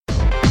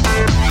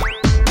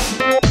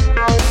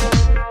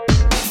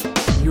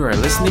You are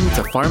listening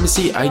to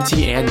Pharmacy IT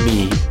and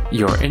Me,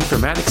 your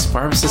informatics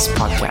pharmacist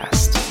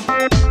podcast.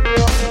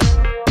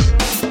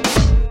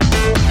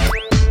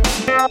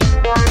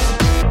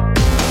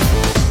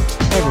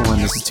 Hey everyone,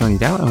 this is Tony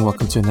Dow, and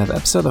welcome to another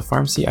episode of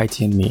Pharmacy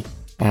IT and Me.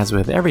 As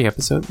with every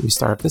episode, we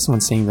start off this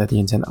one saying that the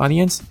intended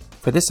audience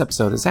for this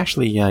episode is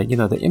actually, the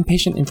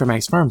inpatient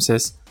informatics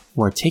pharmacists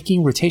who are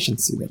taking rotation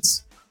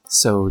students.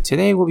 So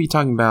today we'll be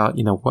talking about,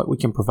 what we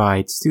can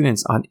provide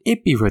students on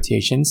IPI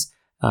rotations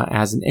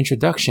as an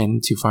introduction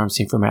to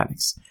pharmacy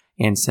informatics.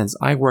 And since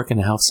I work in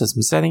a health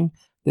system setting,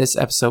 this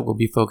episode will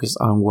be focused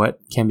on what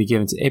can be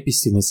given to IPI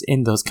students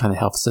in those kind of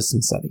health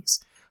system settings.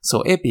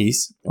 So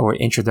IPIs, or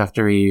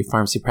Introductory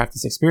Pharmacy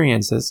Practice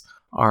Experiences,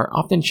 are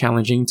often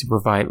challenging to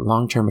provide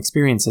long-term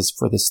experiences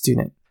for the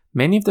student.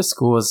 Many of the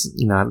schools,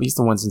 at least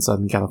the ones in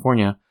Southern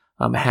California,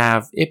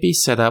 have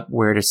IPIs set up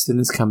where the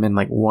students come in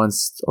like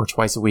once or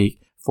twice a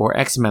week for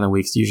X amount of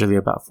weeks, usually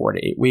about 4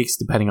 to 8 weeks,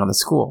 depending on the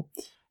school.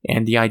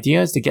 And the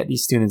idea is to get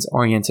these students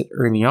oriented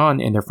early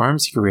on in their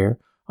pharmacy career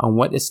on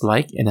what it's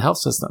like in the health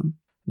system.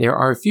 There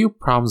are a few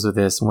problems with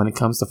this when it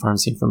comes to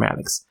pharmacy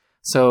informatics.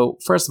 So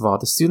first of all,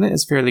 the student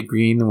is fairly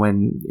green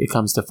when it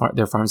comes to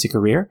their pharmacy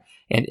career,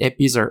 and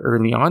IPIs are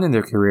early on in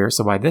their career,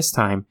 so by this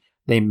time,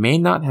 they may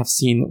not have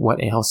seen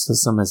what a health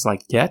system is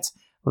like yet,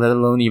 let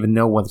alone even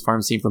know what the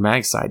pharmacy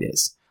informatics side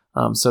is.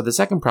 So the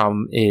second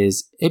problem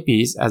is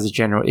IPIs, as a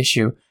general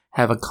issue,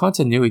 have a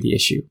continuity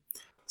issue.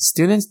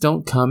 Students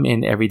don't come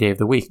in every day of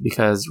the week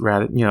because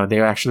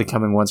they're actually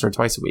coming once or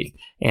twice a week.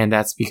 And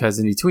that's because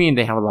in between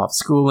they have a lot of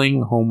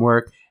schooling,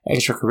 homework,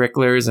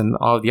 extracurriculars, and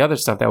all of the other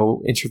stuff that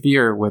will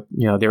interfere with,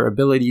 their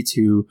ability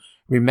to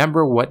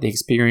remember what they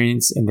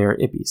experienced in their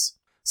IPIs.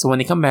 So when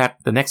they come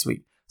back the next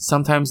week,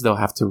 sometimes they'll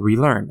have to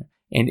relearn.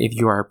 And if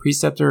you are a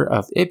preceptor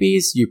of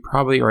IPIs, you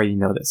probably already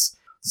know this.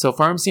 So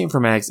pharmacy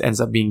informatics ends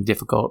up being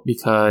difficult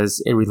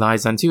because it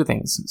relies on two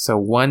things. So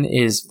one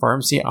is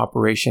pharmacy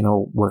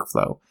operational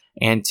workflow,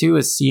 and two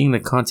is seeing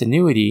the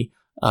continuity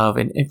of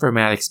an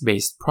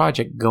informatics-based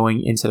project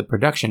going into the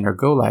production or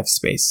go-live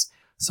space.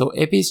 So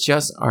IPIs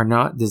just are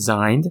not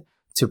designed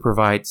to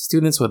provide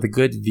students with a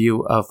good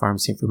view of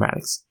pharmacy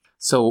informatics.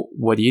 So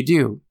what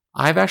do?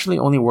 I've actually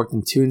only worked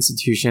in 2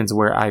 institutions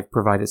where I've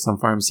provided some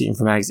pharmacy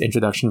informatics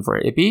introduction for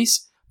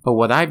IPIs, but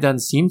what I've done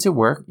seemed to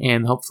work,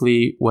 and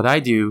hopefully what I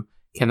do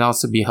can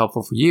also be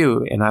helpful for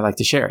you, and I like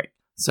to share it.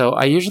 So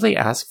I usually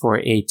ask for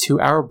a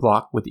 2-hour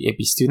block with the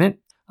IPI student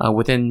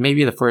within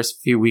maybe the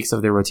first few weeks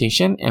of their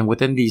rotation, and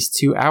within these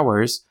 2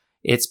 hours,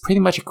 it's pretty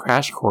much a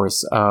crash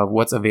course of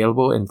what's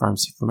available in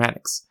pharmacy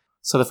informatics.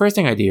 So the first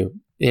thing I do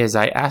is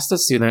I ask the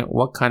student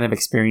what kind of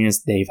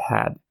experience they've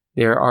had.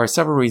 There are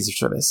several reasons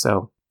for this.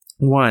 So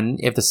one,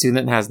 if the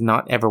student has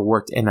not ever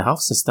worked in a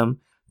health system,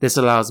 this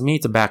allows me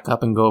to back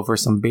up and go over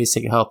some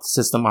basic health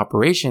system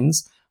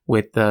operations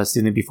with the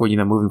student before,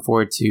 moving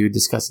forward to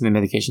discussing the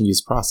medication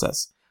use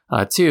process.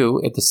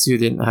 2, if the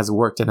student has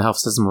worked in a health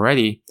system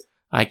already,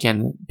 I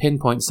can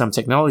pinpoint some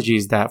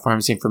technologies that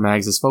pharmacy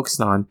informatics is focused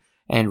on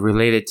and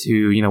relate it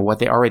to, what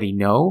they already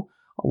know,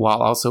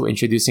 while also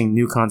introducing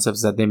new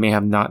concepts that they may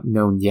have not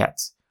known yet.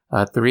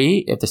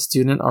 3, if the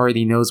student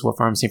already knows what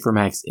pharmacy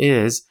informatics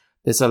is,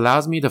 this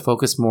allows me to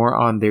focus more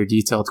on their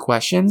detailed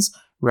questions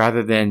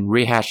rather than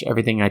rehash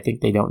everything I think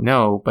they don't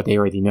know, but they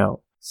already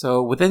know.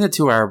 So within the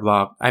 2-hour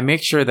block, I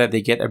make sure that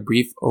they get a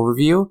brief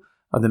overview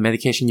of the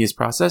medication use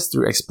process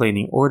through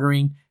explaining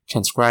ordering,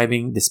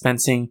 transcribing,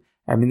 dispensing,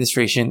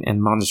 administration,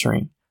 and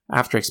monitoring.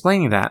 After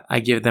explaining that, I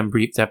give them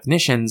brief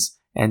definitions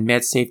and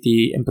med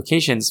safety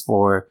implications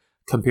for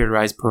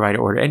computerized provider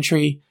order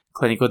entry,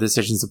 clinical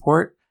decision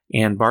support,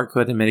 and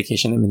barcode and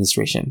medication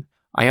administration.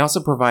 I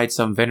also provide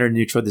some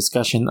vendor-neutral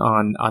discussion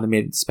on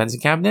automated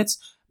dispensing cabinets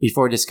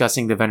before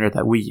discussing the vendor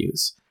that we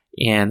use.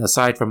 And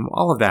aside from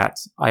all of that,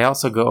 I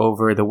also go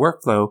over the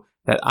workflow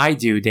that I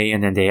do day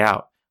in and day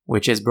out,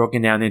 which is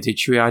broken down into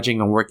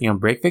triaging and working on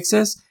break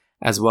fixes,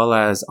 as well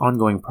as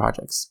ongoing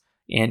projects.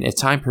 And if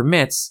time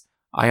permits,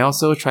 I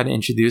also try to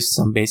introduce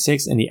some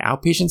basics in the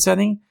outpatient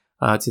setting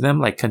to them,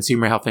 like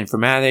consumer health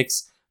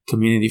informatics,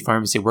 community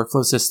pharmacy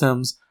workflow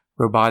systems,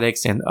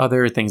 robotics, and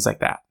other things like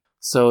that.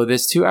 So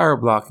this 2-hour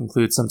block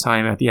includes some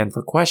time at the end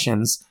for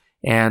questions,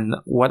 and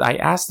what I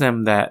ask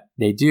them that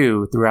they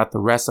do throughout the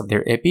rest of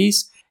their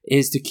IPIs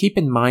is to keep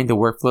in mind the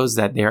workflows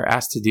that they're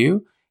asked to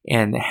do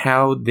and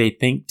how they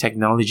think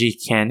technology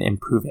can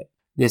improve it.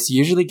 This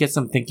usually gets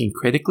them thinking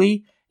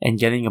critically and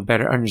getting a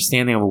better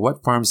understanding of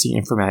what pharmacy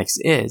informatics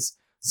is.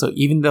 So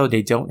even though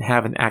they don't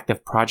have an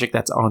active project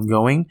that's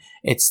ongoing,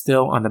 it's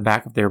still on the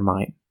back of their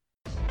mind.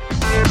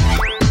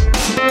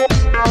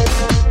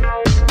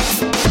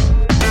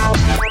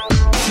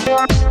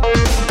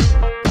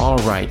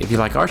 Alright, if you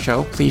like our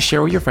show, please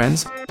share with your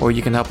friends, or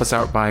you can help us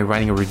out by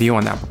writing a review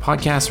on Apple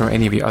Podcasts or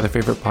any of your other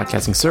favorite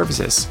podcasting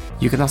services.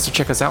 You can also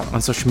check us out on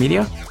social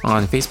media,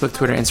 on Facebook,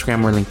 Twitter,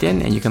 Instagram, or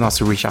LinkedIn, and you can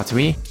also reach out to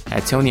me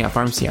at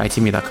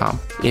tony@pharmacyitme.com.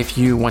 If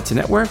you want to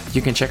network,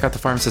 you can check out the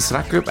Pharmacist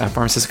Slack group at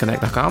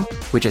pharmacistconnect.com,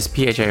 which is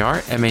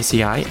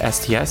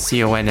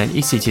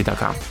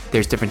PHARMACISTSCONNECT.com.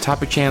 There's different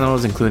topic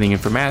channels, including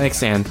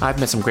informatics, and I've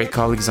met some great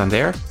colleagues on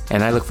there,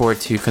 and I look forward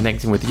to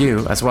connecting with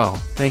you as well.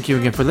 Thank you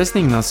again for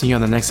listening, and I'll see you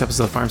on the next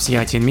episode of Pharmacy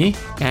IT and Me.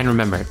 And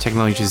remember,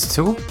 technology is a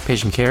tool,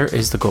 patient care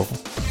is the goal.